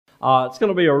It's going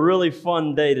to be a really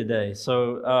fun day today.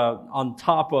 So on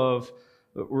top of,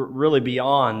 really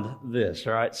beyond this,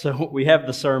 right? So we have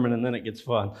the sermon and then it gets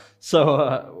fun.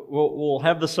 So we'll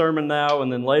have the sermon now,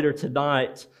 and then later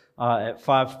tonight at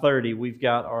 5:30, we've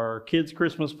got our kids'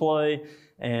 Christmas play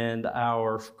and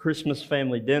our Christmas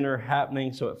family dinner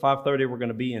happening. So at 5:30, we're going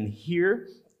to be in here.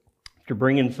 If you're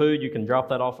bringing food, you can drop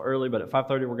that off early, but at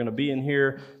 5:30, we're going to be in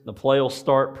here. The play will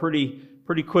start pretty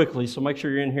quickly, so make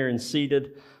sure you're in here and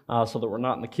seated so that we're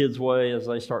not in the kids' way as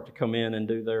they start to come in and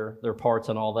do their parts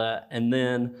and all that. And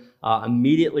then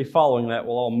immediately following that,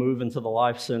 we'll all move into the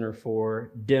Life Center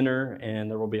for dinner,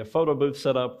 and there will be a photo booth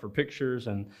set up for pictures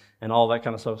and all that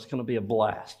kind of stuff. It's going to be a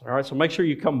blast. All right, so make sure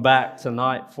you come back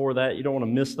tonight for that. You don't want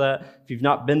to miss that. If you've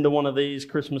not been to one of these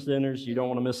Christmas dinners, you don't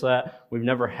want to miss that. We've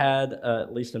never had,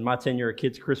 at least in my tenure, a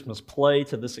kids' Christmas play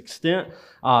to this extent.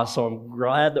 So I'm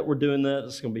glad that we're doing that.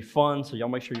 It's going to be fun, so y'all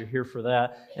make sure you're here for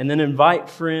that. And then invite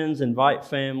friends, invite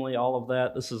family, all of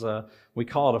that. This is we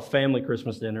call it a family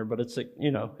Christmas dinner, but it's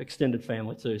extended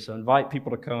family too. So invite people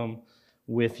to come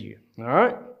with you. All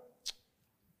right?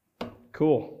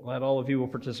 Cool. Glad all of you will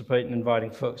participate in inviting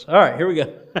folks. All right, here we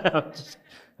go.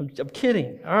 I'm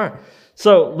kidding. All right.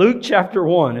 So Luke chapter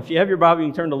 1. If you have your Bible, you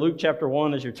can turn to Luke chapter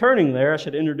 1. As you're turning there, I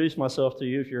should introduce myself to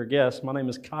you if you're a guest. My name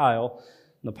is Kyle.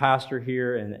 I'm the pastor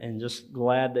here, and just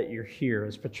glad that you're here.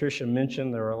 As Patricia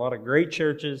mentioned, there are a lot of great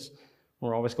churches.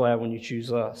 We're always glad when you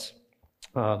choose us,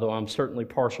 though I'm certainly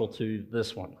partial to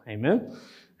this one. Amen?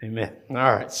 Amen. All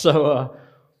right. So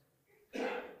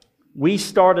we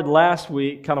started last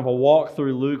week kind of a walk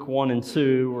through Luke 1 and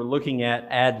 2. We're looking at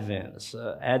Advent,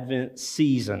 Advent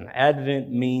season. Advent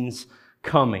means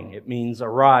coming. It means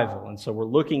arrival. And so we're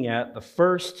looking at the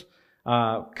first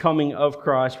coming of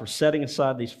Christ. We're setting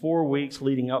aside these 4 weeks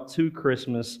leading up to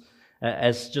Christmas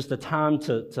as just a time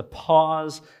to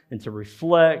pause and to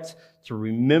reflect, to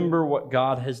remember what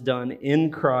God has done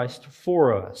in Christ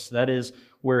for us. That is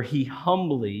where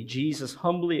Jesus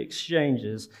humbly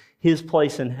exchanges His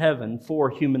place in heaven for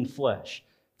human flesh,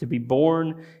 to be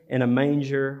born in a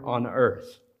manger on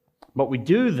earth. But we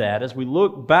do that as we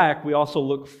look back, we also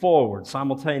look forward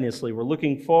simultaneously. We're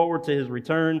looking forward to His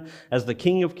return as the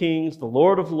King of Kings, the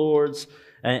Lord of Lords,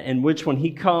 in which when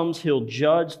He comes, He'll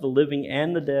judge the living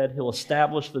and the dead. He'll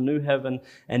establish the new heaven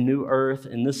and new earth.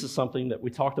 And this is something that we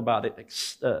talked about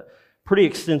pretty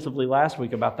extensively last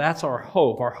week about. That's our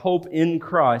hope. Our hope in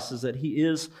Christ is that He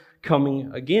is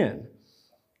coming again.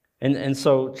 And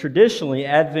so traditionally,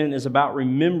 Advent is about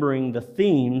remembering the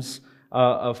themes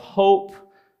of hope,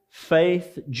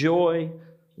 faith, joy,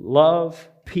 love,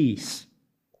 peace.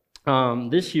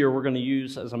 This year we're going to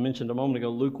use, as I mentioned a moment ago,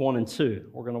 Luke 1 and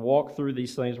 2. We're going to walk through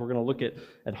these things. We're going to look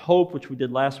at hope, which we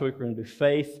did last week. We're going to do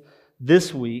faith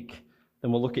this week.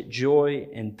 Then we'll look at joy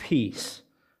and peace.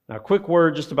 Now, a quick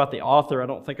word just about the author. I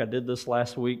don't think I did this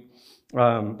last week.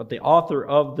 But the author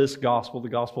of this gospel, the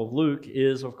Gospel of Luke,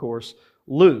 is, of course,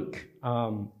 Luke.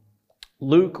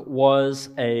 Luke was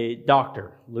a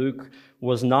doctor. Luke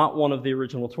was not one of the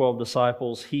original 12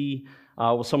 disciples. He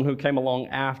was someone who came along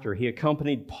after. He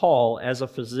accompanied Paul as a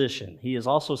physician. He is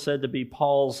also said to be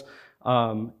Paul's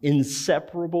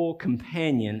inseparable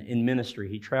companion in ministry.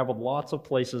 He traveled lots of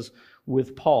places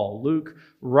with Paul. Luke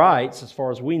writes, as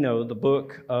far as we know, the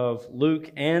book of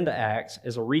Luke and Acts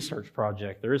as a research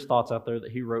project. There is thoughts out there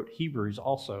that he wrote Hebrews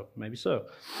also, maybe so.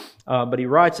 But he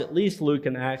writes at least Luke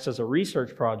and Acts as a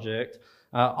research project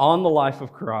on the life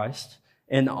of Christ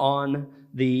and on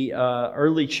the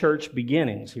early church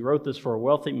beginnings. He wrote this for a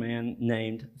wealthy man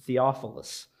named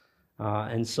Theophilus.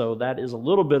 And so that is a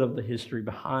little bit of the history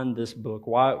behind this book,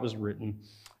 why it was written.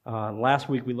 Last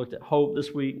week we looked at hope.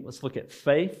 This week let's look at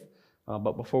faith.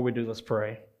 But before we do, let's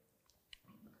pray.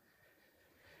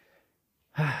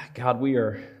 God, we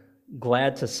are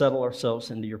glad to settle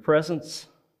ourselves into your presence.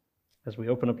 As we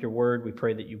open up your word, we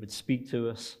pray that you would speak to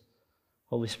us.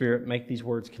 Holy Spirit, make these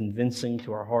words convincing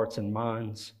to our hearts and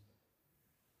minds.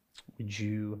 Would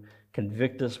you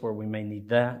convict us where we may need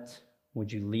that? Would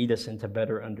you lead us into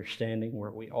better understanding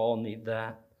where we all need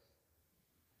that?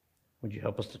 Would you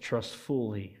help us to trust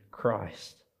fully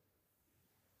Christ?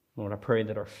 Lord, I pray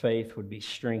that our faith would be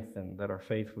strengthened, that our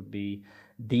faith would be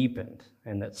deepened,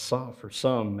 and that for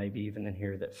some, maybe even in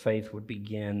here, that faith would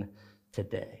begin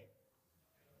today.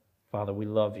 Father, we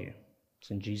love you.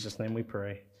 It's in Jesus' name we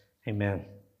pray. Amen.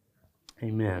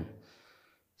 Amen.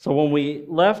 So when we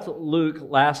left Luke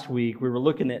last week, we were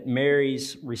looking at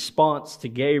Mary's response to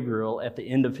Gabriel at the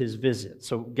end of his visit.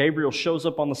 So Gabriel shows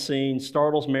up on the scene,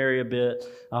 startles Mary a bit,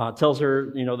 tells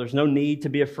her, there's no need to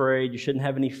be afraid. You shouldn't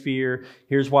have any fear.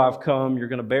 Here's why I've come. You're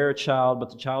going to bear a child, but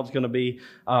the child's going to be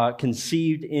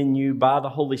conceived in you by the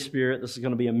Holy Spirit. This is going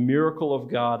to be a miracle of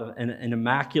God, an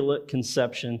immaculate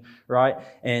conception, right?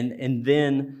 And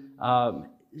then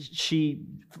she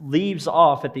leaves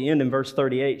off at the end in verse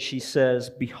 38. She says,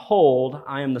 "Behold,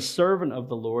 I am the servant of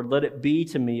the Lord. Let it be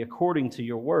to me according to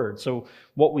your word." So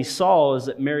what we saw is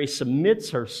that Mary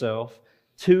submits herself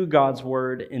to God's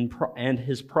word and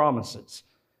his promises.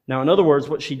 Now, in other words,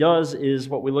 what she does is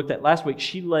what we looked at last week.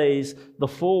 She lays the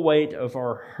full weight of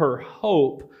her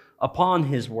hope upon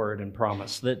his word and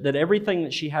promise. That everything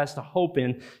that she has to hope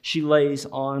in, she lays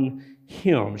on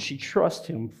him. She trusts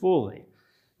him fully.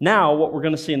 Now, what we're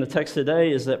going to see in the text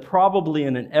today is that probably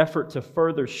in an effort to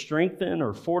further strengthen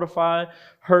or fortify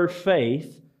her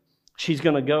faith, she's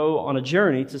going to go on a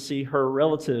journey to see her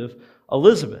relative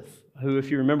Elizabeth, who, if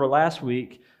you remember last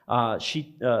week,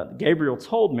 Gabriel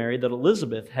told Mary that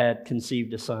Elizabeth had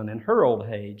conceived a son in her old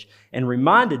age and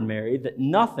reminded Mary that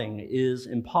nothing is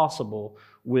impossible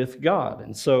with God.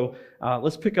 And so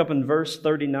let's pick up in verse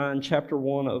 39, chapter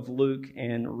 1 of Luke,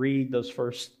 and read those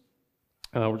first.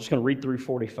 We're just going to read through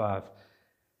 45.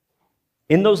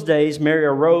 "In those days, Mary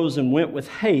arose and went with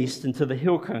haste into the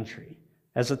hill country,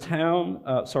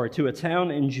 to a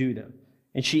town in Judah.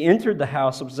 And she entered the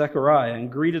house of Zechariah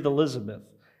and greeted Elizabeth.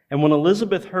 And when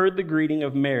Elizabeth heard the greeting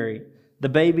of Mary, the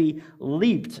baby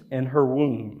leaped in her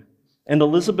womb. And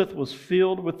Elizabeth was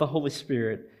filled with the Holy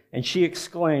Spirit, and she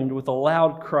exclaimed with a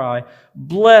loud cry,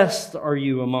 'Blessed are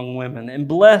you among women, and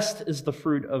blessed is the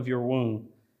fruit of your womb.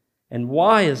 And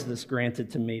why is this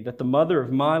granted to me, that the mother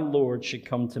of my Lord should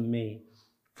come to me?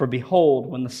 For behold,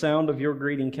 when the sound of your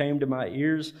greeting came to my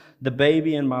ears, the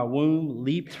baby in my womb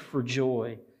leaped for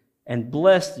joy. And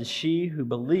blessed is she who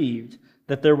believed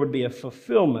that there would be a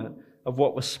fulfillment of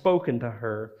what was spoken to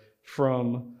her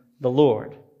from the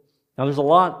Lord.'" Now, there's a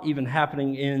lot even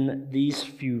happening in these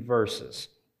few verses.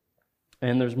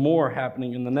 And there's more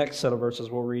happening in the next set of verses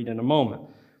we'll read in a moment.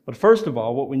 But first of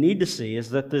all, what we need to see is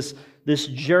that this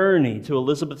journey to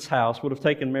Elizabeth's house would have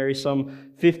taken Mary some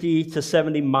 50 to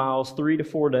 70 miles, 3 to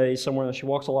 4 days, somewhere that she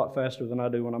walks a lot faster than I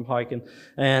do when I'm hiking,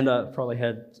 and probably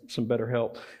had some better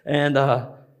help. And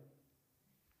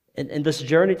this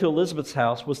journey to Elizabeth's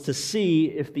house was to see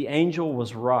if the angel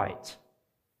was right.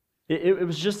 It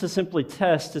was just to simply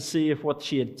test to see if what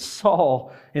she had saw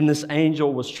in this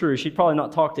angel was true. She'd probably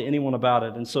not talked to anyone about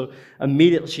it. And so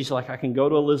immediately she's like, I can go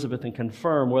to Elizabeth and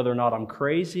confirm whether or not I'm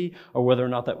crazy or whether or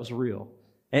not that was real.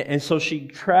 And so she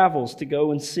travels to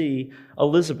go and see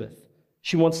Elizabeth.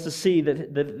 She wants to see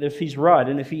that if he's right.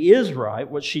 And if he is right,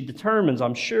 what she determines,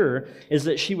 I'm sure, is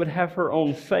that she would have her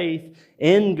own faith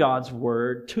in God's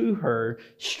word to her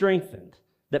strengthened.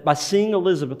 That by seeing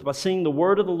Elizabeth, by seeing the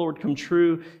word of the Lord come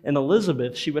true in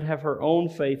Elizabeth, she would have her own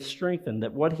faith strengthened.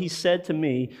 That what he said to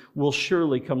me will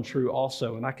surely come true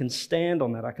also. And I can stand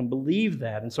on that. I can believe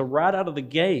that. And so right out of the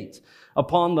gate,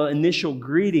 upon the initial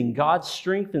greeting, God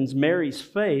strengthens Mary's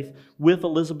faith with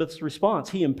Elizabeth's response.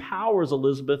 He empowers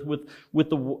Elizabeth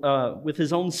with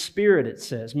his own spirit, it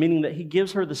says, meaning that he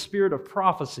gives her the spirit of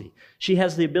prophecy. She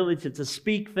has the ability to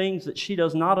speak things that she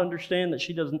does not understand, that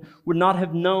she would not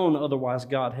have known otherwise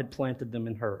God had planted them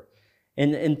in her.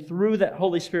 And through that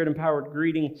Holy Spirit-empowered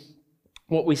greeting,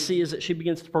 what we see is that she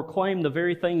begins to proclaim the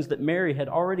very things that Mary had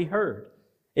already heard.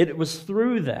 It was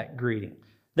through that greeting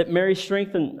that Mary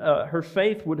strengthened, her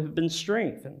faith would have been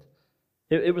strengthened.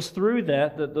 It was through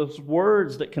that those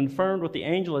words that confirmed what the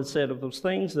angel had said of those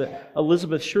things that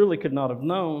Elizabeth surely could not have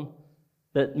known,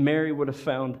 that Mary would have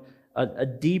found a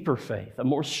deeper faith, a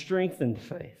more strengthened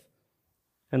faith.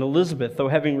 And Elizabeth, though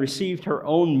having received her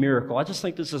own miracle, I just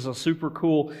think this is a super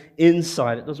cool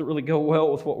insight. It doesn't really go well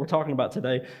with what we're talking about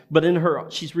today, but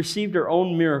she's received her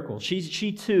own miracle.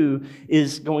 She too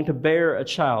is going to bear a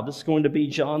child. This is going to be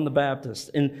John the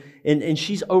Baptist. And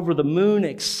she's over the moon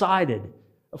excited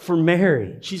for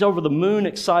Mary. She's over the moon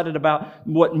excited about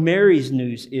what Mary's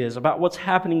news is, about what's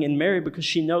happening in Mary, because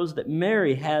she knows that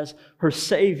Mary has her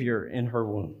Savior in her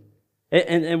womb.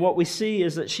 And what we see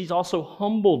is that she's also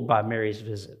humbled by Mary's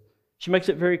visit. She makes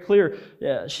it very clear.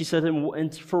 She said,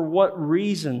 and for what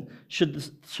reason should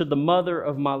the mother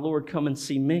of my Lord come and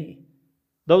see me?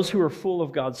 Those who are full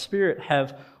of God's Spirit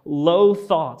have low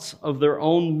thoughts of their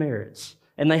own merits,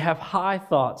 and they have high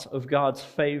thoughts of God's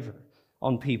favor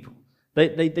on people.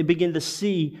 They begin to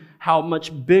see how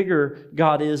much bigger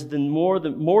God is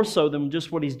more so than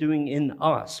just what he's doing in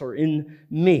us or in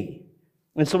me.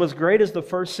 And so as great as the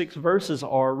first 6 verses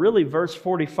are, really verse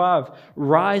 45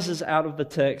 rises out of the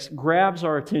text, grabs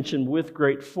our attention with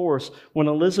great force when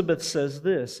Elizabeth says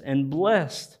this, "And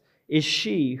blessed is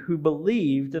she who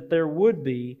believed that there would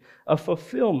be a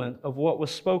fulfillment of what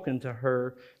was spoken to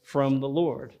her from the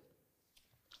Lord."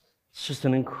 It's just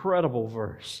an incredible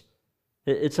verse.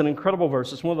 It's an incredible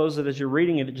verse. It's one of those that as you're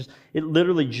reading it, it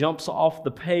literally jumps off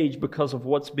the page because of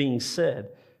what's being said.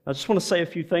 I just want to say a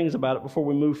few things about it before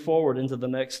we move forward into the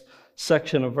next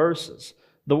section of verses.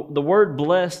 The word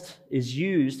blessed is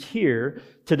used here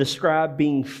to describe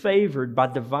being favored by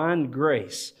divine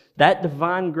grace. That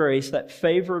divine grace, that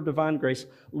favor of divine grace,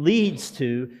 leads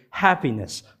to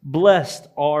happiness. Blessed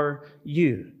are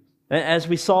you. As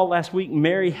we saw last week,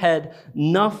 Mary had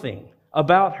nothing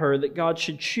about her that God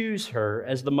should choose her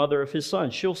as the mother of His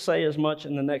Son. She'll say as much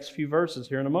in the next few verses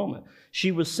here in a moment.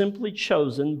 She was simply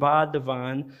chosen by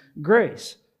divine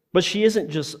grace. But she isn't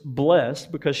just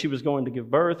blessed because she was going to give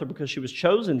birth or because she was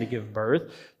chosen to give birth.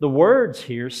 The words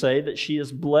here say that she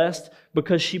is blessed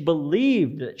because she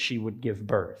believed that she would give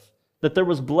birth. That there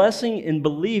was blessing in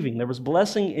believing. There was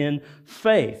blessing in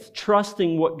faith,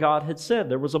 trusting what God had said.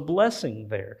 There was a blessing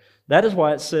there. That is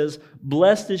why it says,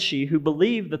 "Blessed is she who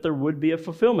believed that there would be a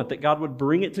fulfillment," that God would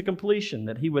bring it to completion,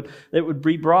 that it would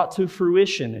be brought to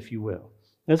fruition, if you will.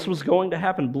 This was going to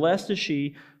happen. Blessed is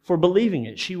she for believing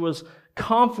it. She was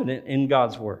confident in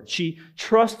God's word. She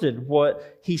trusted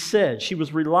what He said. She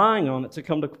was relying on it to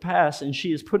come to pass, and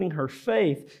she is putting her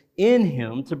faith in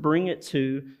Him to bring it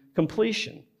to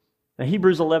completion. Now,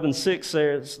 Hebrews 11:6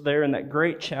 says there in that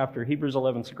great chapter, Hebrews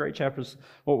 11, it's a great chapter, is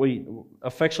what we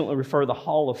affectionately refer to the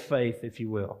Hall of Faith, if you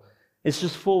will. It's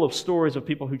just full of stories of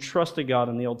people who trusted God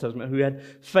in the Old Testament, who had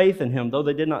faith in Him, though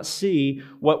they did not see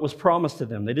what was promised to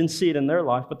them. They didn't see it in their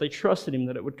life, but they trusted Him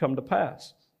that it would come to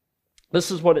pass.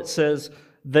 This is what it says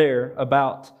there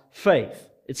about faith.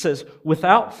 It says,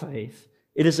 "Without faith,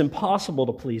 it is impossible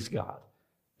to please God.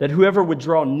 That whoever would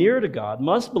draw near to God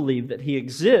must believe that He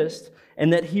exists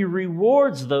and that He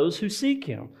rewards those who seek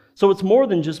Him." So it's more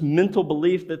than just mental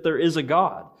belief that there is a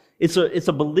God. It's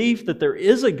a belief that there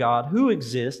is a God who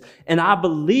exists, and I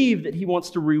believe that He wants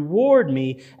to reward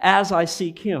me as I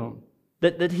seek Him,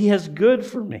 that He has good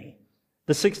for me.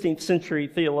 The 16th century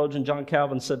theologian John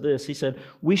Calvin said this. He said,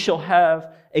 "We shall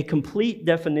have a complete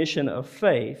definition of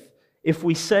faith if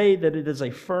we say that it is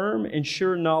a firm and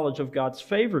sure knowledge of God's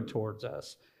favor towards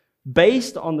us,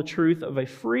 based on the truth of a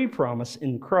free promise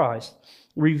in Christ,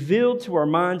 revealed to our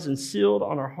minds and sealed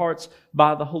on our hearts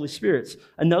by the Holy Spirit."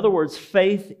 In other words,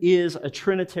 faith is a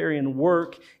Trinitarian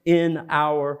work in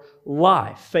our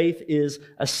life. Faith is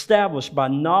established by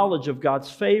knowledge of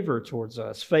God's favor towards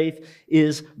us. Faith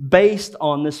is based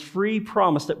on this free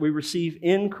promise that we receive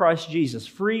in Christ Jesus.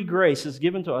 Free grace is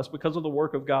given to us because of the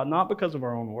work of God, not because of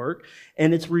our own work,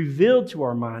 and it's revealed to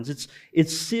our minds.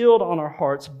 It's sealed on our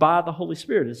hearts by the Holy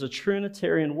Spirit. It's a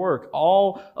Trinitarian work.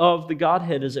 All of the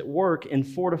Godhead is at work in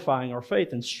fortifying our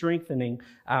faith and strengthening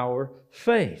our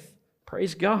faith.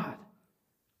 Praise God.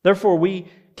 Therefore, we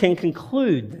can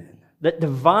conclude then that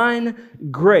divine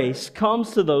grace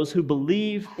comes to those who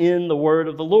believe in the word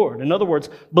of the Lord. In other words,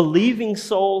 believing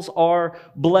souls are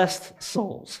blessed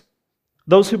souls.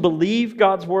 Those who believe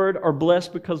God's word are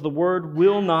blessed because the word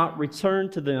will not return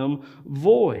to them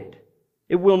void.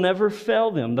 It will never fail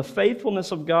them. The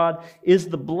faithfulness of God is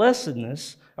the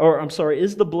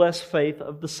is the blessed faith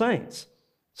of the saints.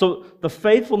 So the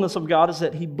faithfulness of God is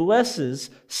that He blesses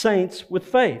saints with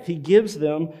faith. He gives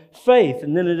them faith.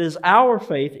 And then it is our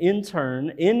faith, in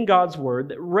turn, in God's word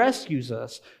that rescues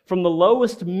us from the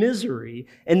lowest misery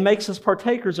and makes us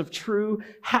partakers of true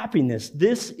happiness.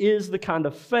 This is the kind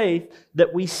of faith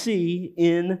that we see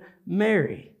in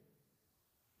Mary.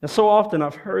 Now, so often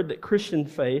I've heard that Christian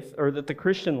faith, or that the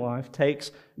Christian life,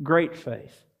 takes great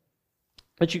faith.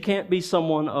 That you can't be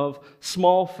someone of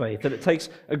small faith, that it takes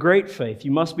a great faith.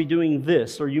 You must be doing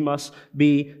this, or you must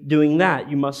be doing that.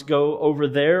 You must go over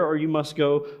there, or you must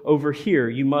go over here.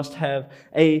 You must have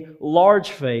a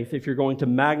large faith if you're going to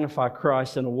magnify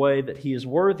Christ in a way that He is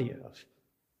worthy of.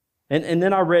 And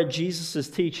then I read Jesus'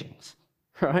 teachings,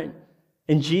 right?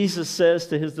 And Jesus says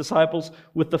to His disciples,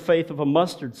 with the faith of a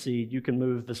mustard seed, you can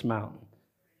move this mountain.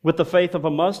 With the faith of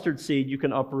a mustard seed, you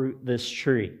can uproot this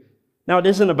tree. Now, it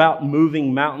isn't about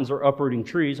moving mountains or uprooting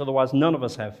trees, otherwise none of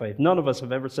us have faith. None of us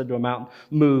have ever said to a mountain,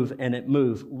 move, and it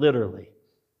moved, literally.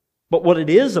 But what it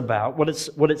is about, what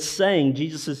it's saying,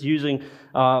 Jesus is using,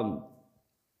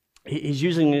 he's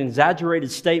using an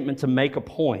exaggerated statement to make a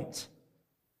point.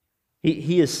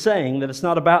 He is saying that it's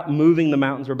not about moving the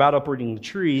mountains or about uprooting the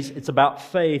trees. It's about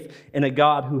faith in a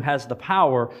God who has the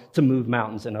power to move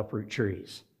mountains and uproot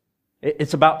trees.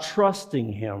 It's about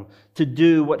trusting Him to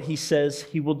do what He says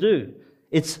He will do.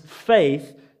 It's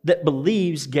faith that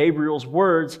believes Gabriel's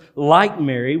words, like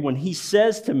Mary, when he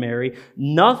says to Mary,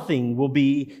 nothing will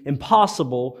be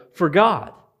impossible for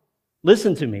God.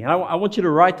 Listen to me. I want you to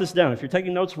write this down. If you're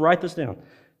taking notes, write this down.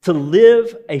 To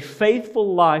live a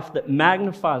faithful life that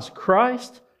magnifies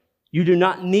Christ, you do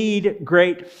not need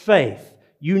great faith.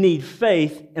 You need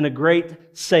faith in a great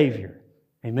Savior.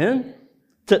 Amen?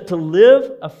 To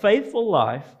live a faithful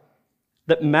life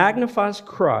that magnifies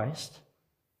Christ,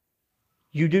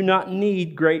 you do not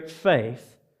need great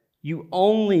faith. You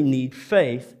only need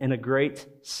faith in a great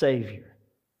Savior.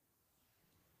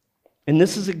 And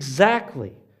this is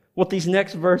exactly what these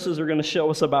next verses are going to show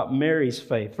us about Mary's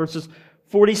faith. Verses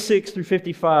 46 through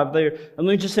 55, let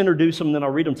me just introduce them, and then I'll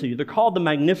read them to you. They're called the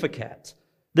Magnificat.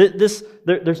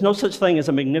 There's no such thing as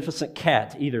a magnificent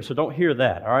cat either, so don't hear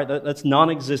that, all right? That's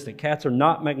non-existent. Cats are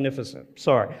not magnificent.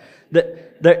 Sorry.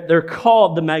 They're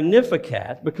called the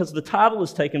Magnificat because the title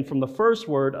is taken from the first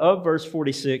word of verse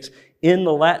 46 in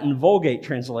the Latin Vulgate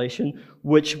translation,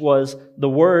 which was the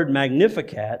word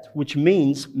Magnificat, which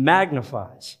means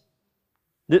magnifies.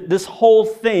 This whole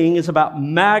thing is about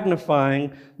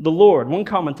magnifying the Lord. One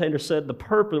commentator said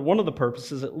one of the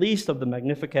purposes, at least, of the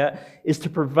Magnificat is to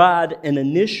provide an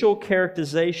initial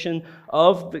characterization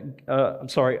of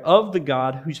the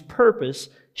God whose purpose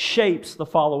shapes the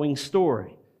following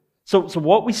story. So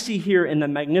what we see here in the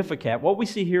Magnificat, what we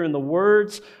see here in the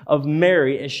words of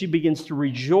Mary as she begins to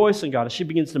rejoice in God, as she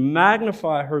begins to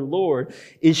magnify her Lord,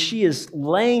 is she is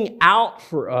laying out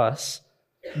for us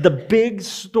the big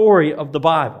story of the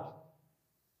Bible.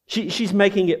 She's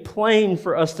making it plain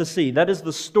for us to see. That is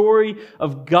the story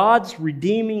of God's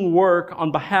redeeming work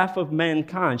on behalf of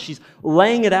mankind. She's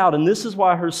laying it out, and this is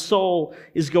why her soul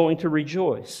is going to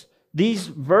rejoice. These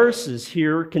verses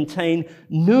here contain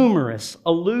numerous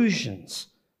allusions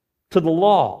to the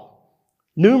law,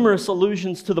 numerous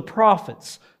allusions to the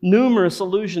prophets, numerous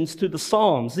allusions to the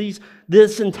Psalms.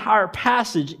 This entire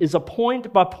passage is a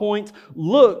point-by-point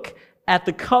look at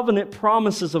the covenant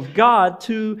promises of God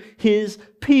to His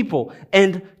people.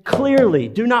 And clearly,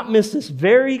 do not miss this,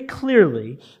 very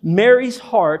clearly, Mary's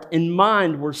heart and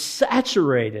mind were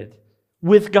saturated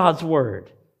with God's Word.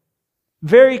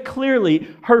 Very clearly,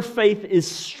 her faith is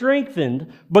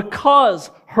strengthened because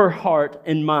her heart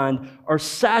and mind are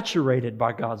saturated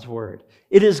by God's Word.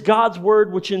 It is God's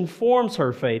Word which informs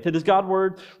her faith. It is God's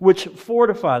Word which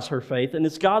fortifies her faith. And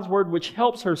it's God's Word which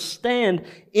helps her stand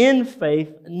in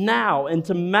faith now and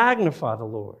to magnify the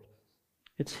Lord.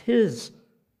 It's His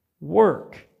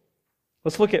work.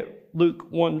 Let's look at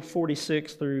Luke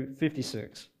 1:46 through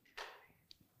 56.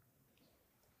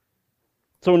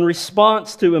 So in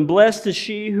response to, and blessed is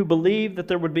she who believed that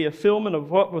there would be a fulfillment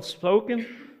of what was spoken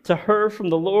to her from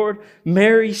the Lord,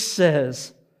 Mary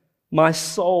says, my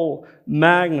soul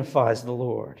magnifies the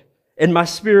Lord, and my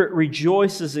spirit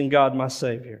rejoices in God my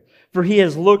Savior, for He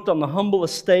has looked on the humble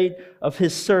estate of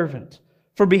His servant.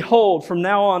 For behold, from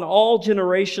now on all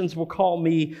generations will call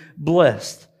me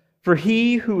blessed. For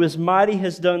He who is mighty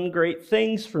has done great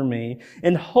things for me,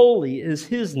 and holy is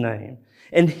His name.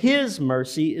 And His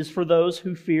mercy is for those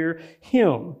who fear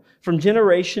Him from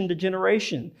generation to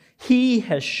generation. He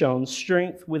has shown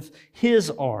strength with His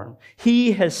arm.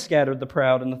 He has scattered the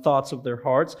proud in the thoughts of their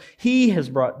hearts. He has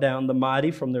brought down the mighty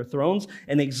from their thrones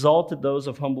and exalted those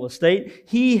of humble estate.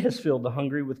 He has filled the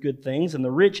hungry with good things, and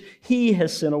the rich He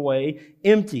has sent away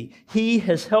empty. He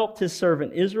has helped His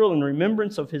servant Israel in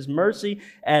remembrance of His mercy,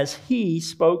 as He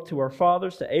spoke to our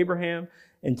fathers, to Abraham,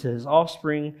 and to his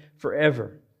offspring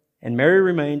forever. And Mary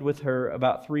remained with her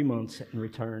about 3 months and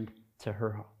returned to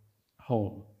her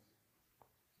home.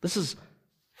 This is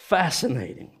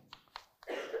fascinating.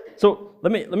 So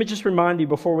let me just remind you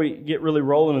before we get really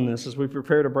rolling in this, as we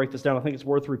prepare to break this down, I think it's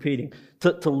worth repeating.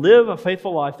 To live a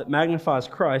faithful life that magnifies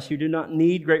Christ, you do not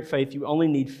need great faith. You only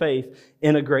need faith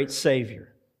in a great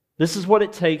Savior. This is what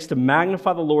it takes to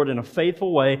magnify the Lord in a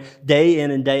faithful way, day in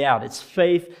and day out. It's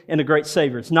faith in a great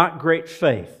Savior. It's not great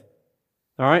faith.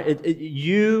 All right,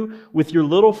 you, with your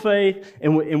little faith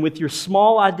and with your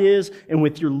small ideas and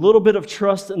with your little bit of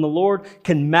trust in the Lord,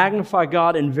 can magnify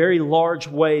God in very large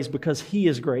ways because He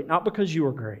is great, not because you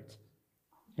are great.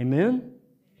 Amen?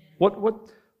 What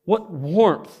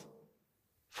warmth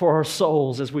for our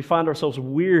souls as we find ourselves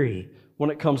weary when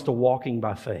it comes to walking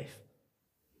by faith.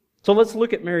 So let's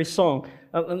look at Mary's song.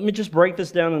 Let me just break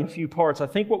this down in a few parts. I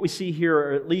think what we see here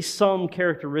are at least some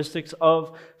characteristics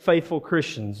of faithful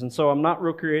Christians. And so I'm not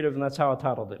real creative, and that's how I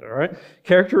titled it, all right?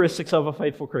 Characteristics of a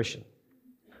faithful Christian.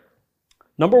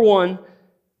 Number one,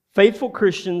 faithful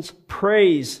Christians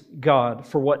praise God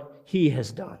for what He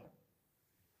has done.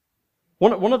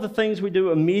 One of the things we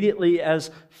do immediately as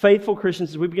faithful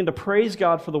Christians is we begin to praise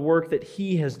God for the work that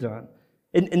He has done.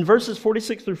 In verses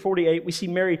 46 through 48, we see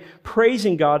Mary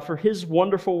praising God for His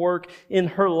wonderful work in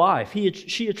her life.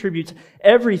 She attributes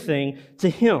everything to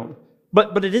Him.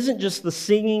 But it isn't just the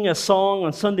singing a song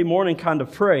on Sunday morning kind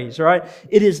of praise, right?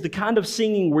 It is the kind of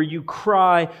singing where you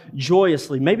cry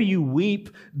joyously. Maybe you weep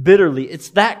bitterly. It's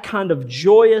that kind of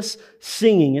joyous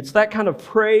singing. It's that kind of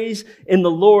praise in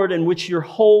the Lord in which your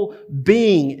whole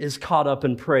being is caught up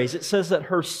in praise. It says that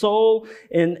her soul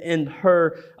and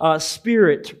her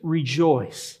spirit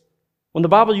rejoice. When the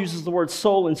Bible uses the word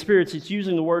soul and spirits, it's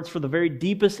using the words for the very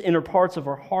deepest inner parts of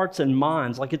our hearts and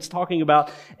minds. Like it's talking about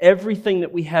everything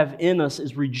that we have in us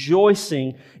is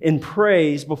rejoicing in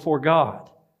praise before God.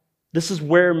 This is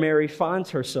where Mary finds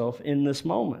herself in this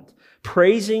moment.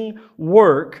 Praising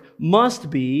work must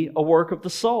be a work of the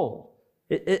soul.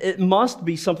 It must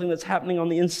be something that's happening on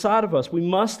the inside of us. We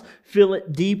must feel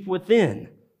it deep within.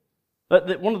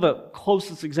 One of the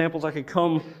closest examples I could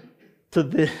come to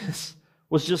this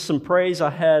was just some praise I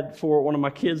had for one of my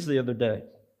kids the other day.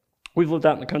 We've lived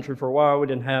out in the country for a while. We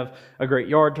didn't have a great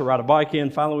yard to ride a bike in.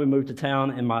 Finally, we moved to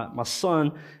town, and my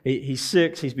son, he's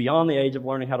 6. He's beyond the age of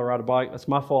learning how to ride a bike. That's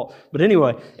my fault. But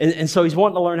anyway, and so he's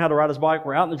wanting to learn how to ride his bike.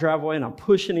 We're out in the driveway, and I'm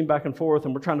pushing him back and forth,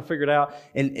 and we're trying to figure it out.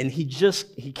 And he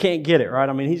can't get it, right?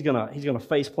 I mean, he's gonna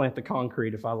face plant the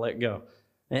concrete if I let go.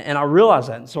 And I realize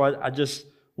that. And so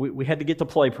we had to get to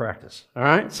play practice, all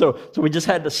right? So we just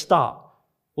had to stop.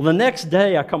 Well, the next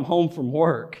day I come home from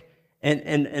work,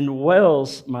 and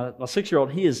Wells, my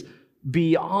 6-year-old, he is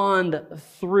beyond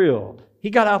thrilled. He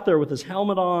got out there with his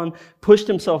helmet on, pushed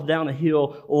himself down a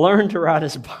hill, learned to ride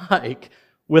his bike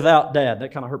without Dad.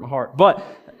 That kind of hurt my heart. But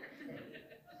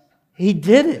he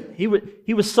did it.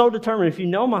 He was so determined. If you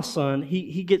know my son,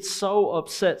 he gets so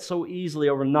upset so easily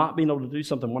over not being able to do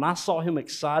something. When I saw him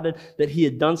excited that he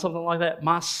had done something like that,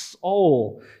 my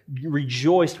soul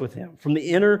rejoiced with him. From the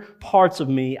inner parts of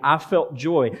me, I felt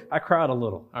joy. I cried a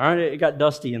little. All right, it got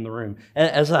dusty in the room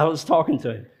as I was talking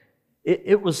to him.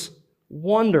 It was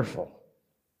wonderful.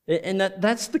 And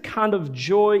that's the kind of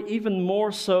joy, even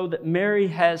more so, that Mary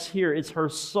has here. It's her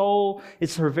soul,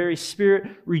 it's her very spirit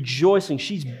rejoicing.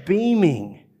 She's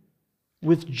beaming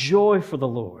with joy for the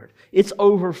Lord. It's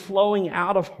overflowing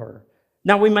out of her.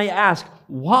 Now we may ask,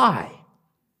 why?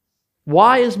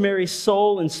 Why is Mary's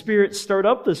soul and spirit stirred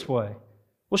up this way?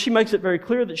 Well, she makes it very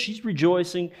clear that she's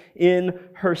rejoicing in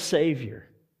her Savior.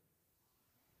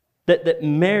 That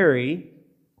Mary,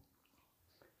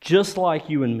 just like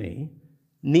you and me,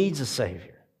 needs a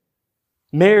Savior.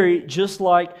 Mary, just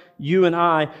like you and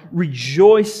I,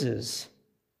 rejoices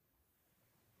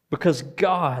because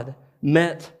God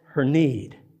met her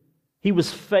need. He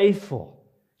was faithful.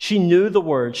 She knew the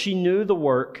Word. She knew the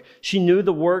work. She knew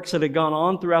the works that had gone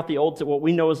on throughout what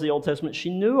we know as the Old Testament.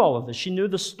 She knew all of this. She knew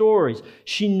the stories.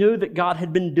 She knew that God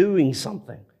had been doing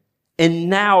something.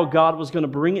 And now God was going to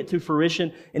bring it to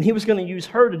fruition, and He was going to use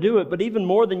her to do it. But even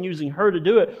more than using her to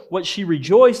do it, what she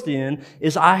rejoiced in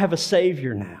is, I have a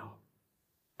Savior now.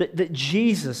 That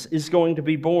Jesus is going to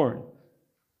be born.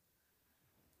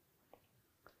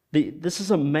 This is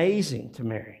amazing to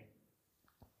Mary.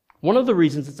 One of the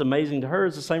reasons it's amazing to her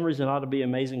is the same reason it ought to be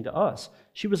amazing to us.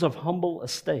 She was of humble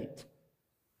estate.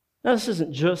 Now, this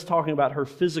isn't just talking about her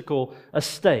physical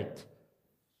estate,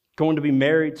 going to be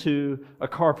married to a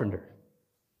carpenter,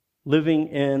 living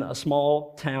in a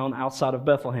small town outside of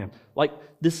Bethlehem. Like,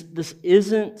 this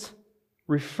isn't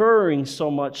referring so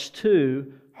much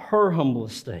to her humble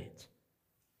estate.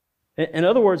 In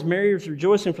other words, Mary was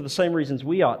rejoicing for the same reasons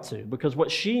we ought to, because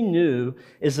what she knew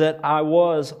is that I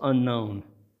was unknown.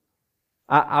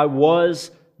 I was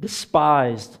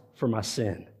despised for my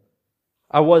sin.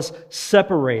 I was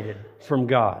separated from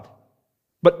God.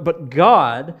 But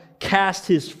God cast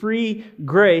His free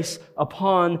grace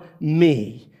upon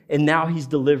me, and now He's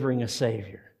delivering a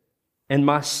Savior. And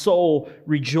my soul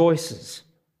rejoices.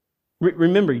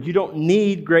 Remember, you don't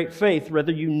need great faith.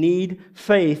 Rather, you need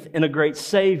faith in a great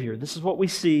Savior. This is what we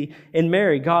see in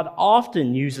Mary. God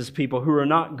often uses people who are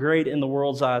not great in the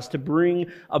world's eyes to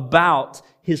bring about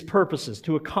His purposes,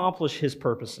 to accomplish His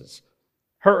purposes.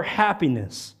 Her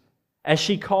happiness, as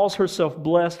she calls herself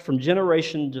blessed from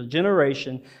generation to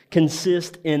generation,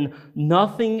 consists in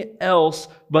nothing else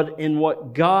but in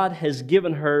what God has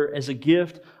given her as a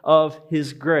gift of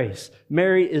His grace.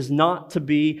 Mary is not to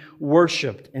be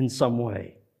worshiped in some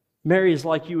way. Mary is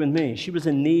like you and me. She was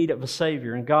in need of a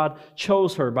Savior, and God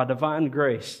chose her by divine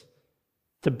grace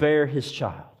to bear His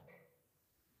child.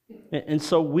 And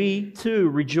so we too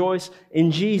rejoice in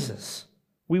Jesus.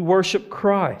 We worship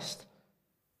Christ.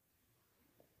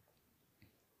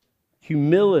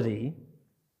 Humility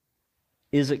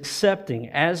is accepting,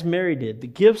 as Mary did, the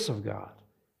gifts of God.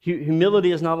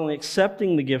 Humility is not only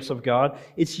accepting the gifts of God,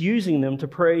 it's using them to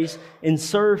praise and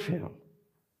serve Him.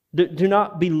 Do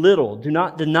not belittle, do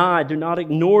not deny, do not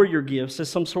ignore your gifts as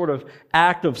some sort of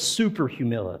act of super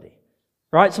humility.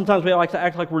 Right? Sometimes we like to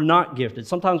act like we're not gifted.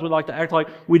 Sometimes we like to act like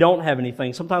we don't have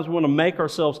anything. Sometimes we want to make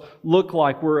ourselves look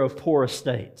like we're of poor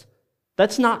estate.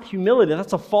 That's not humility.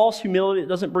 That's a false humility. It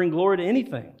doesn't bring glory to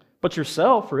anything but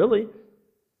yourself, really.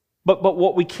 But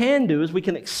what we can do is we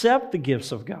can accept the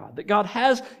gifts of God, that God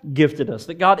has gifted us,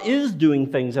 that God is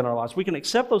doing things in our lives. We can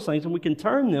accept those things and we can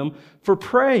turn them for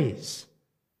praise.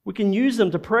 We can use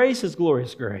them to praise His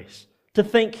glorious grace, to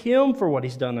thank Him for what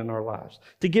He's done in our lives,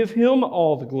 to give Him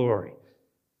all the glory.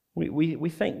 We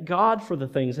thank God for the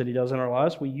things that He does in our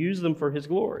lives. We use them for His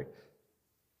glory.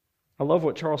 I love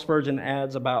what Charles Spurgeon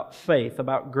adds about faith,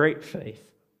 about great faith.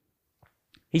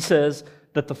 He says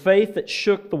that the faith that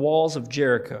shook the walls of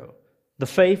Jericho, the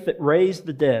faith that raised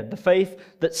the dead, the faith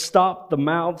that stopped the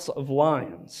mouths of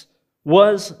lions,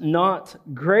 was not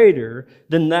greater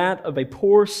than that of a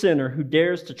poor sinner who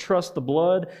dares to trust the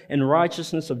blood and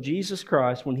righteousness of Jesus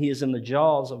Christ when he is in the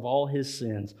jaws of all his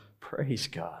sins. Praise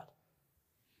God.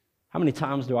 How many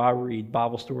times do I read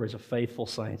Bible stories of faithful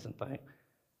saints and think,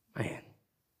 man,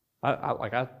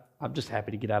 I'm just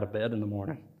happy to get out of bed in the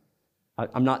morning.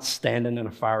 I'm not standing in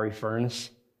a fiery furnace.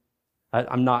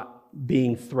 I'm not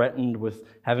being threatened with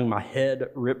having my head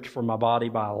ripped from my body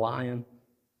by a lion.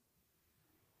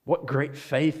 What great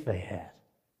faith they had.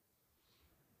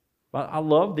 But I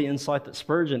love the insight that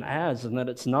Spurgeon adds, and that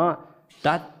it's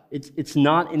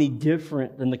not any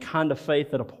different than the kind of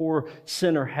faith that a poor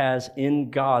sinner has in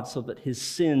God so that his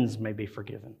sins may be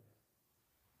forgiven.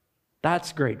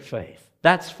 That's great faith.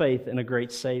 That's faith in a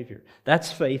great Savior.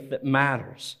 That's faith that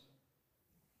matters.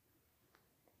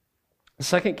 The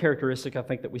second characteristic I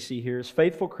think that we see here is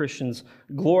faithful Christians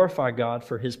glorify God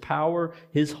for His power,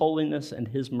 His holiness, and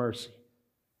His mercy.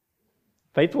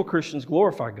 Faithful Christians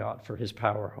glorify God for His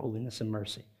power, holiness, and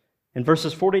mercy. In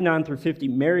verses 49 through 50,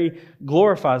 Mary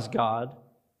glorifies God,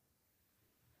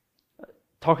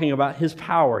 talking about His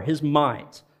power, His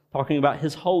might, talking about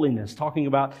His holiness, talking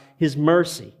about His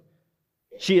mercy.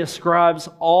 She ascribes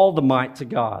all the might to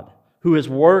God, who has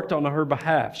worked on her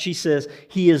behalf. She says,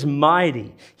 He is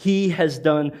mighty. He has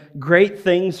done great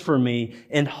things for me,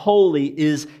 and holy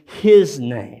is His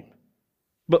name.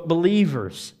 But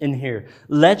believers in here,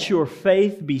 let your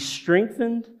faith be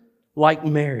strengthened like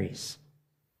Mary's,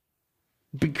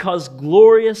 because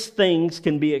glorious things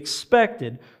can be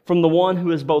expected from the one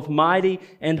who is both mighty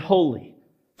and holy,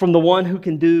 from the one who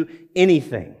can do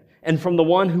anything, and from the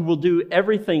one who will do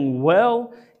everything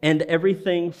well and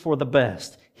everything for the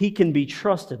best. He can be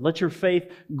trusted. Let your faith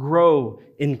grow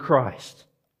in Christ.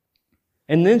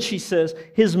 And then she says,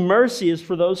 His mercy is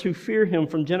for those who fear Him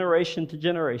from generation to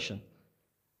generation.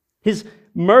 His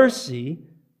mercy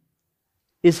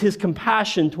is His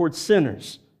compassion towards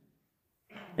sinners.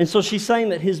 And so she's saying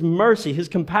that His mercy, His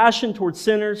compassion towards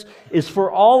sinners is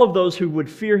for all of those who would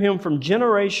fear Him from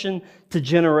generation to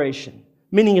generation,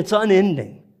 meaning it's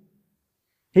unending.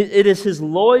 It is His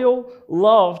loyal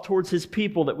love towards His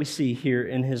people that we see here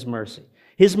in His mercy.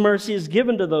 His mercy is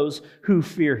given to those who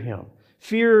fear Him.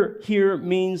 Fear here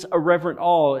means a reverent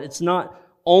awe. It's not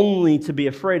only to be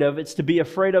afraid of, it's to be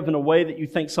afraid of in a way that you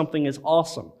think something is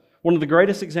awesome. One of the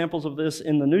greatest examples of this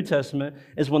in the New Testament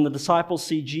is when the disciples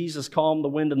see Jesus calm the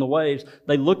wind and the waves.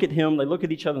 They look at Him, they look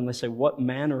at each other, and they say, what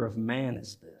manner of man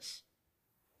is this?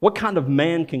 What kind of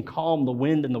man can calm the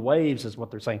wind and the waves is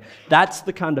what they're saying. That's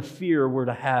the kind of fear we're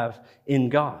to have in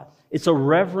God. It's a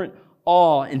reverent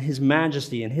awe in His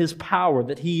majesty and His power,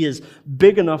 that He is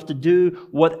big enough to do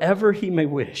whatever He may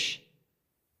wish.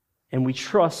 And we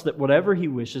trust that whatever He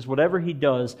wishes, whatever He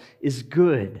does, is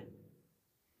good.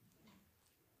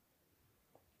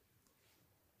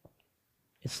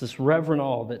 It's this reverent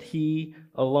awe that He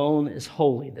alone is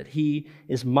holy, that He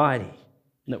is mighty,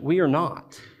 and that we are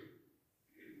not.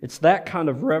 It's that kind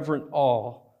of reverent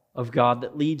awe of God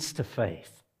that leads to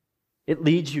faith. It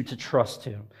leads you to trust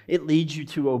Him. It leads you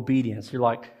to obedience. You're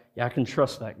like, yeah, I can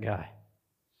trust that guy.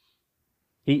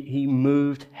 He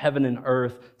moved heaven and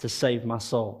earth to save my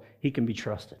soul. He can be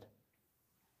trusted.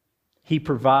 He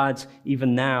provides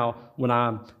even now when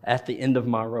I'm at the end of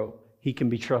my rope. He can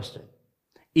be trusted.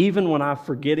 Even when I'm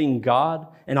forgetting God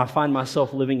and I find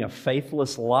myself living a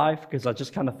faithless life because I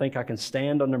just kind of think I can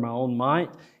stand under my own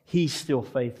might, He's still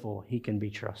faithful. He can be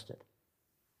trusted.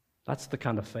 That's the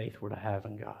kind of faith we're to have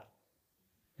in God.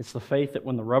 It's the faith that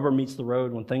when the rubber meets the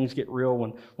road, when things get real,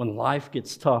 when life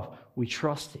gets tough, we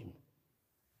trust Him.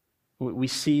 We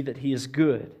see that He is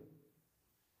good.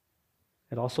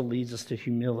 It also leads us to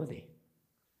humility.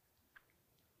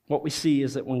 what we see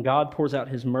is that when God pours out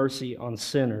His mercy on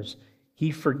sinners,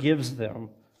 He forgives them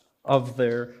of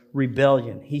their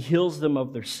rebellion. He heals them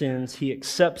of their sins. He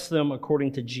accepts them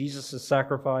according to Jesus'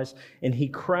 sacrifice, and He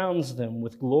crowns them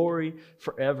with glory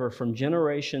forever from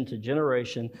generation to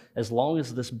generation as long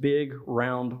as this big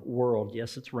round world,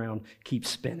 yes, it's round, keeps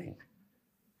spinning.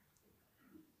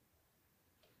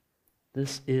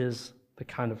 This is the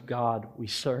kind of God we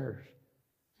serve.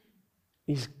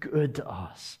 He's good to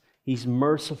us. He's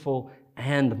merciful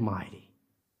and mighty.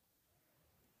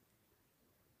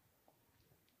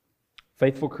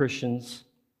 Faithful Christians,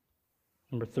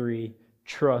 number 3,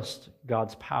 trust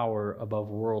God's power above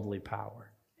worldly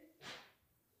power.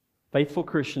 Faithful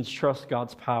Christians trust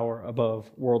God's power above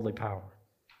worldly power.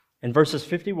 In verses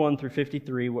 51 through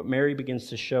 53, what Mary begins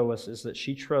to show us is that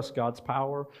she trusts God's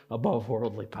power above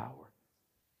worldly power.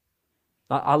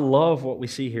 I love what we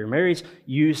see here. Mary's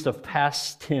use of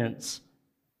past tense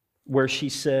where she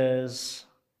says,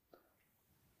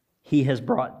 He has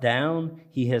brought down,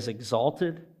 He has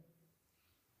exalted.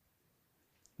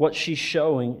 What she's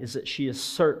showing is that she is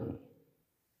certain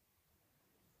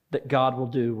that God will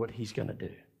do what He's going to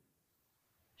do.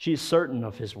 She is certain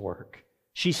of His work.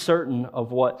 She's certain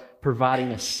of what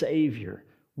providing a Savior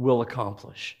will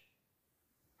accomplish.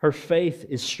 Her faith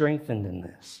is strengthened in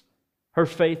this. Her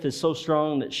faith is so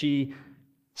strong that she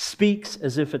speaks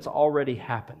as if it's already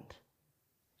happened.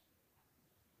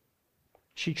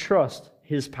 She trusts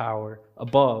His power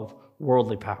above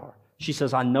worldly power. She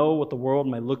says, I know what the world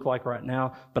may look like right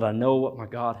now, but I know what my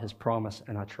God has promised,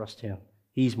 and I trust Him.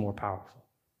 He's more powerful.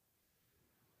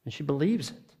 And she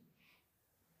believes it.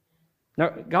 Now,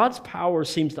 God's power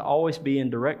seems to always be in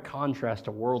direct contrast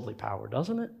to worldly power,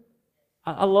 doesn't it?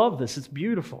 I love this. It's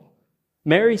beautiful.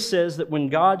 Mary says that when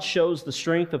God shows the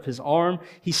strength of His arm,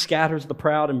 He scatters the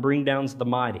proud and brings down the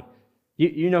mighty.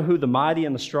 You know who the mighty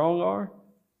and the strong are?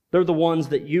 They're the ones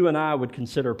that you and I would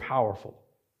consider powerful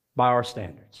by our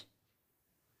standards.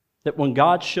 That when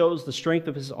God shows the strength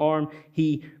of His arm,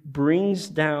 He brings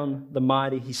down the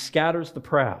mighty, He scatters the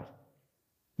proud.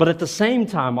 But at the same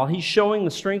time, while He's showing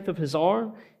the strength of His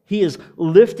arm, He is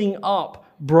lifting up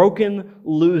broken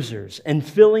losers and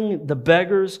filling the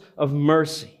beggars of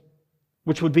mercy,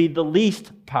 which would be the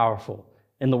least powerful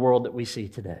in the world that we see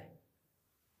today.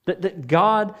 That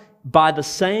God, by the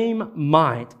same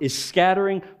might, is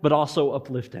scattering but also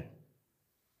uplifting.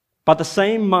 By the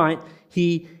same might,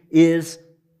 He is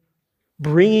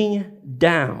bringing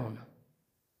down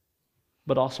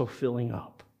but also filling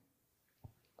up.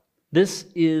 This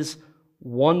is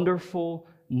wonderful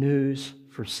news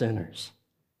for sinners.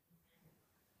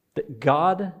 That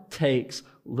God takes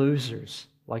losers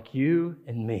like you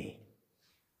and me,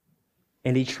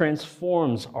 and He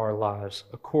transforms our lives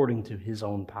according to His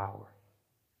own power.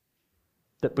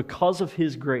 That because of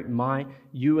His great might,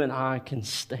 you and I can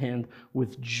stand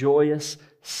with joyous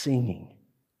singing.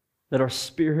 That our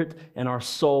spirit and our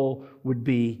soul would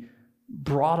be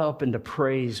brought up into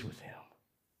praise with Him.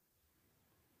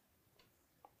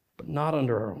 But not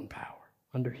under our own power,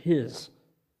 under His.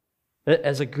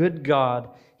 As a good God,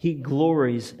 He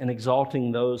glories in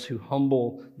exalting those who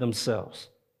humble themselves.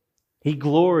 He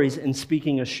glories in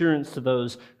speaking assurance to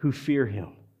those who fear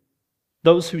Him.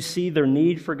 Those who see their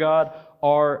need for God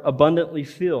are abundantly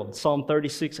filled. Psalm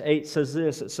 36:8 says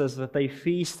this. It says that they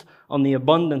feast on the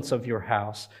abundance of your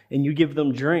house, and you give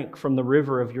them drink from the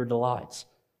river of your delights.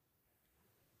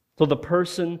 So the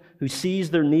person who sees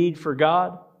their need for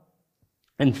God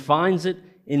and finds it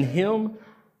in Him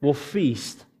will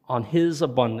feast on His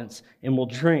abundance and will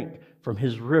drink from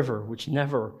His river, which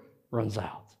never runs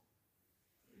out.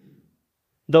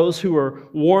 Those who are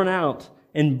worn out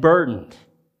and burdened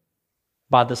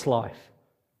by this life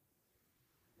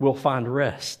will find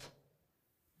rest.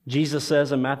 Jesus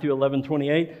says in Matthew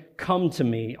 11:28, "Come to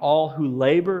me, all who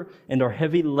labor and are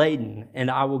heavy laden, and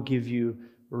I will give you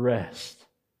rest."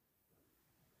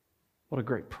 What a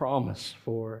great promise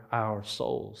for our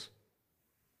souls.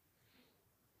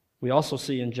 We also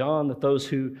see in John that those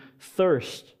who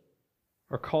thirst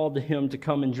are called to Him to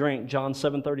come and drink. John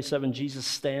 7:37, Jesus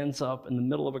stands up in the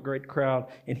middle of a great crowd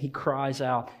and He cries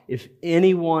out, "If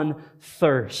anyone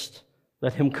thirst,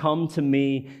 let him come to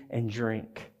me and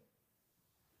drink."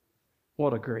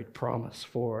 What a great promise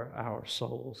for our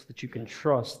souls, that you can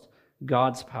trust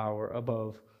God's power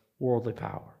above worldly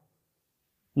power.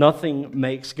 Nothing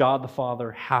makes God the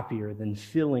Father happier than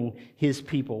filling His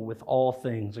people with all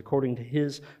things according to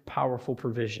His powerful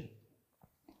provision.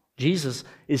 Jesus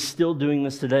is still doing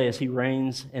this today as He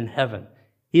reigns in heaven.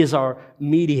 He is our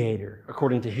mediator,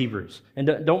 according to Hebrews.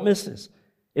 And don't miss this.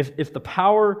 If the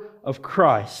power of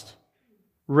Christ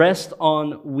rests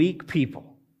on weak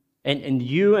people, and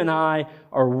you and I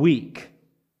are weak,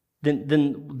 then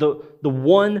the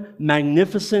one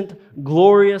magnificent,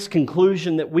 glorious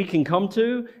conclusion that we can come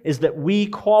to is that we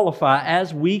qualify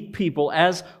as weak people,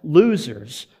 as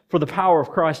losers, for the power of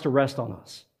Christ to rest on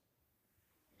us.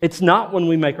 It's not when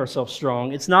we make ourselves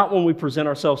strong. It's not when we present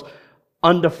ourselves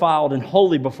undefiled and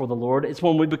holy before the Lord. It's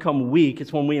when we become weak.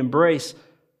 It's when we embrace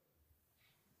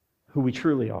who we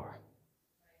truly are,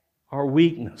 our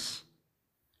weakness.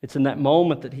 It's in that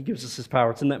moment that He gives us His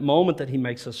power. It's in that moment that He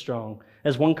makes us strong.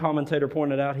 As one commentator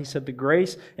pointed out, he said, the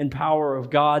grace and power of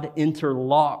God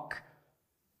interlock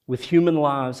with human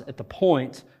lives at the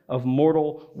point of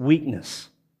mortal weakness.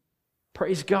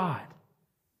 Praise God.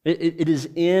 It is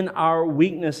in our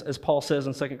weakness, as Paul says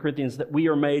in 2 Corinthians, that we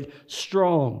are made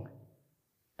strong,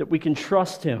 that we can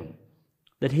trust Him,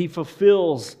 that He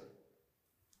fulfills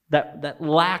that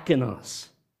lack in us.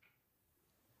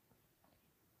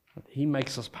 He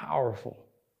makes us powerful.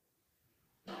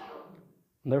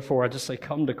 And therefore, I just say,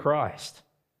 come to Christ.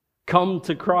 Come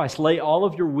to Christ. Lay all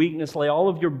of your weakness, lay all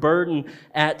of your burden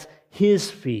at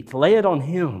His feet. Lay it on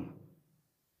Him.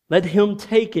 Let Him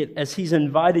take it as He's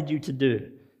invited you to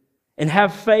do. And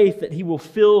have faith that He will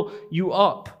fill you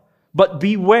up. But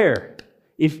beware,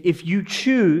 if you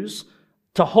choose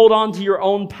to hold on to your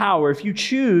own power, if you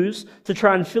choose to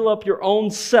try and fill up your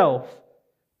own self,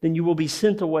 then you will be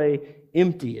sent away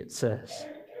empty, it says.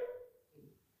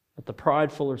 But the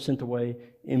prideful are sent away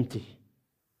empty.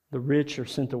 The rich are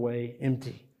sent away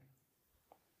empty.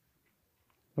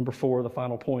 Number 4, the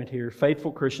final point here.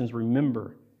 Faithful Christians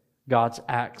remember God's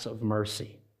acts of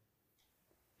mercy.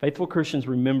 Faithful Christians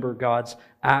remember God's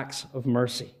acts of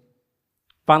mercy.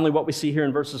 Finally, what we see here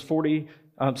in verses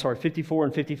 54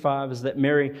 and 55 is that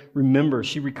Mary remembers.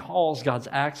 She recalls God's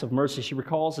acts of mercy. She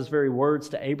recalls His very words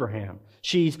to Abraham.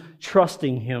 She's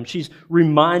trusting Him. She's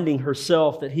reminding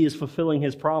herself that He is fulfilling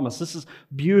His promise. This is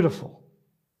beautiful.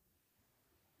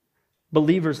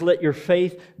 Believers, let your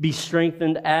faith be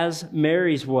strengthened as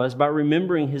Mary's was by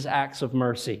remembering His acts of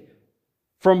mercy.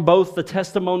 From both the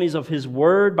testimonies of His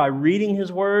Word, by reading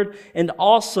His Word, and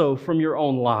also from your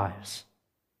own lives.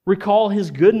 Recall His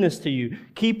goodness to you.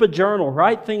 Keep a journal.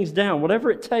 Write things down,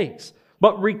 whatever it takes.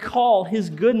 But recall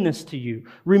His goodness to you.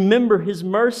 Remember His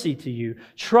mercy to you.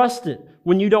 Trust it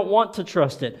when you don't want to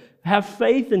trust it. Have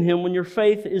faith in Him when your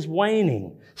faith is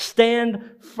waning. Stand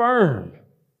firm.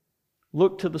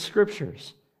 Look to the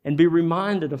Scriptures and be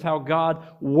reminded of how God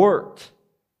worked.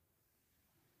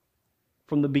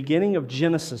 From the beginning of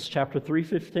Genesis, chapter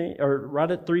 3:15, or right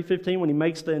at 3:15, when He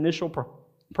makes the initial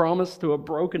promise to a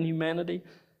broken humanity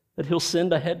that He'll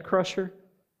send a head crusher,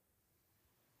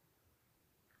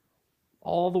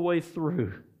 all the way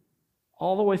through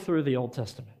the Old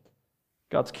Testament,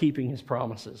 God's keeping His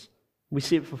promises. We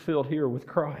see it fulfilled here with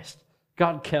Christ.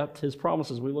 God kept His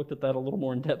promises. We looked at that a little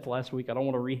more in depth last week. I don't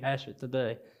want to rehash it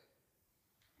today.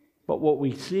 But what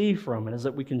we see from it is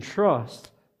that we can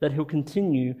trust that He'll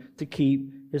continue to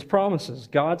keep His promises.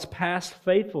 God's past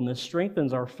faithfulness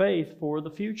strengthens our faith for the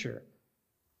future.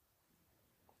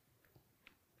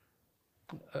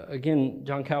 Again,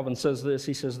 John Calvin says this.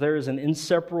 He says, there is an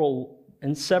inseparable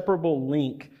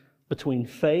link between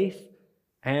faith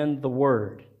and the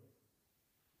Word.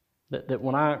 That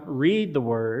when I read the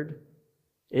Word,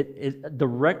 it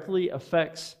directly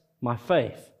affects my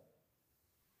faith.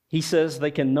 He says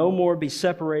they can no more be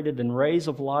separated than rays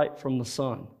of light from the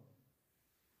sun.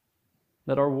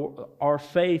 That our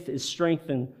faith is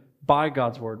strengthened by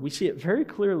God's Word. We see it very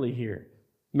clearly here.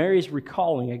 Mary's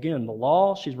recalling, again, the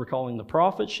law. She's recalling the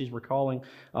prophets. She's recalling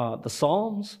the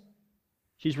Psalms.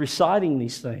 She's reciting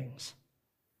these things.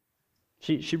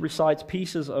 She recites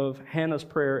pieces of Hannah's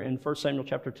prayer in 1 Samuel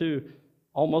chapter 2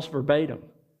 almost verbatim.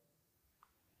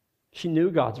 She knew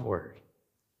God's Word.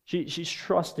 She's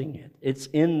trusting it. It's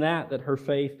in that her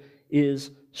faith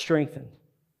is strengthened.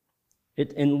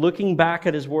 In looking back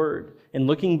at His Word and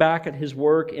looking back at His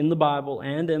work in the Bible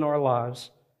and in our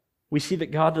lives, we see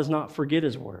that God does not forget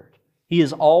His Word. He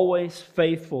is always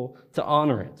faithful to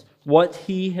honor it. What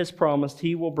He has promised,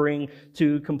 He will bring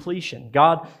to completion.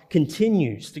 God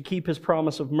continues to keep His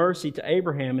promise of mercy to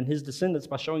Abraham and his descendants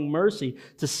by showing mercy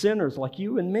to sinners like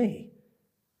you and me.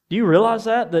 Do you realize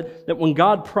that when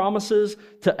God promises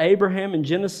to Abraham in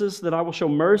Genesis that I will show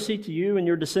mercy to you and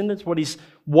your descendants,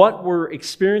 what we're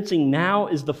experiencing now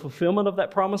is the fulfillment of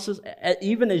that promises,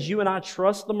 even as you and I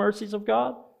trust the mercies of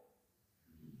God?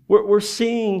 We're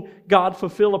seeing God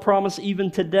fulfill a promise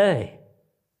even today.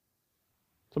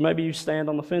 So maybe you stand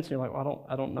on the fence and you're like, well,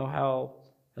 I don't know how,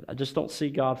 I just don't see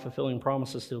God fulfilling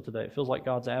promises still today. It feels like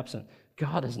God's absent.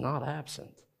 God is not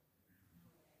absent.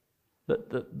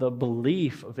 The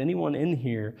belief of anyone in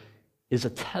here is a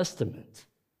testament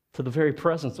to the very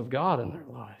presence of God in their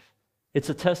life. It's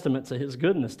a testament to His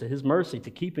goodness, to His mercy, to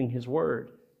keeping His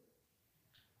word.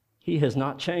 He has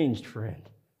not changed, friend.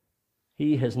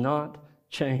 He has not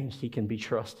changed. He can be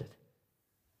trusted.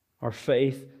 Our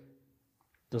faith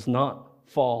does not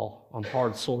fall on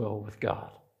hard soil with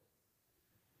God.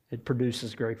 It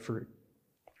produces great fruit.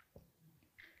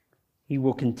 He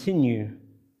will continue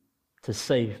to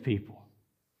save people.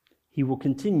 He will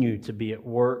continue to be at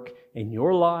work in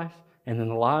your life and in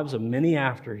the lives of many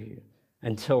after you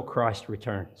until Christ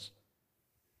returns.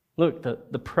 Look,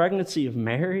 the pregnancy of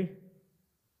Mary,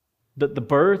 the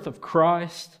birth of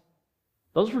Christ,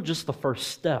 those were just the first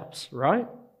steps, right?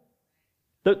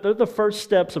 They're the first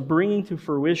steps of bringing to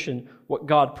fruition what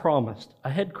God promised, a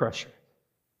head crusher.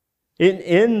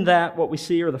 In that, what we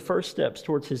see are the first steps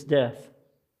towards His death.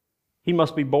 He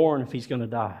must be born if He's going to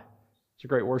die. It's a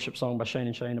great worship song by Shane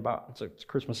and Shane it's a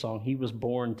Christmas song. He was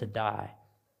born to die.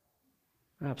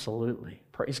 Absolutely.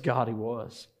 Praise God, He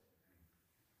was.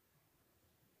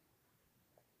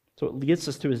 So it gets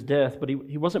us to His death, but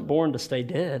He wasn't born to stay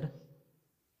dead.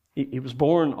 He was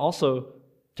born also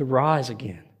to rise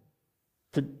again,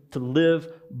 to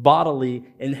live bodily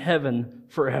in heaven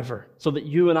forever, so that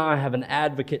you and I have an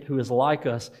advocate who is like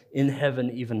us in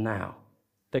heaven even now,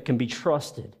 that can be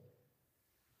trusted,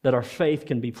 that our faith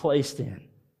can be placed in,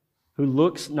 who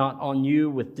looks not on you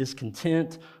with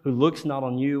discontent, who looks not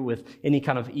on you with any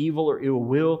kind of evil or ill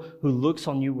will, who looks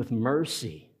on you with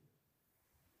mercy,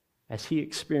 as He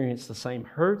experienced the same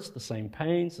hurts, the same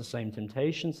pains, the same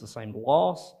temptations, the same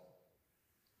loss,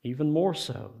 even more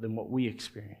so than what we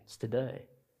experience today.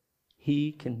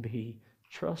 He can be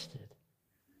trusted.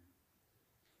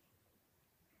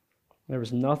 There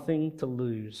is nothing to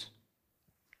lose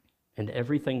and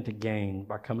everything to gain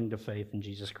by coming to faith in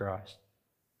Jesus Christ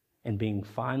and being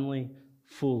finally,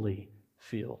 fully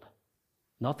filled.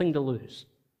 Nothing to lose.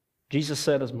 Jesus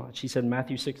said as much. He said in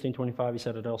Matthew 16:25, He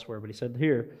said it elsewhere, but He said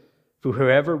here, "For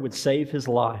whoever would save his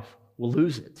life will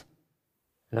lose it."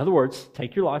 In other words,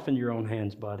 take your life into your own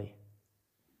hands, buddy.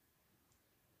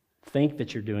 Think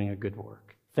that you're doing a good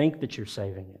work. Think that you're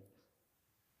saving it.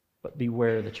 But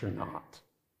beware that you're not.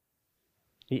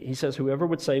 He says, whoever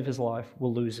would save his life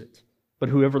will lose it. But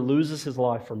whoever loses his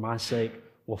life for my sake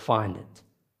will find it.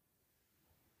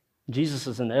 Jesus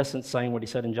is in essence saying what He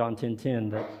said in John 10:10,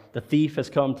 that the thief has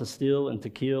come to steal and to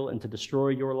kill and to destroy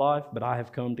your life, but I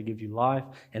have come to give you life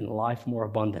and life more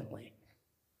abundantly.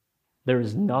 There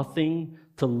is nothing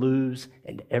to lose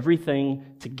and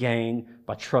everything to gain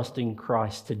by trusting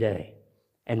Christ today.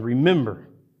 And remember,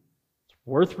 it's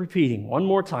worth repeating one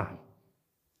more time,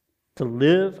 to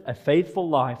live a faithful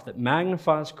life that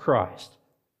magnifies Christ,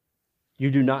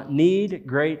 you do not need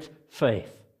great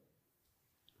faith.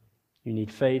 You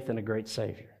need faith in a great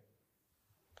Savior.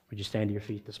 Would you stand to your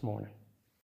feet this morning?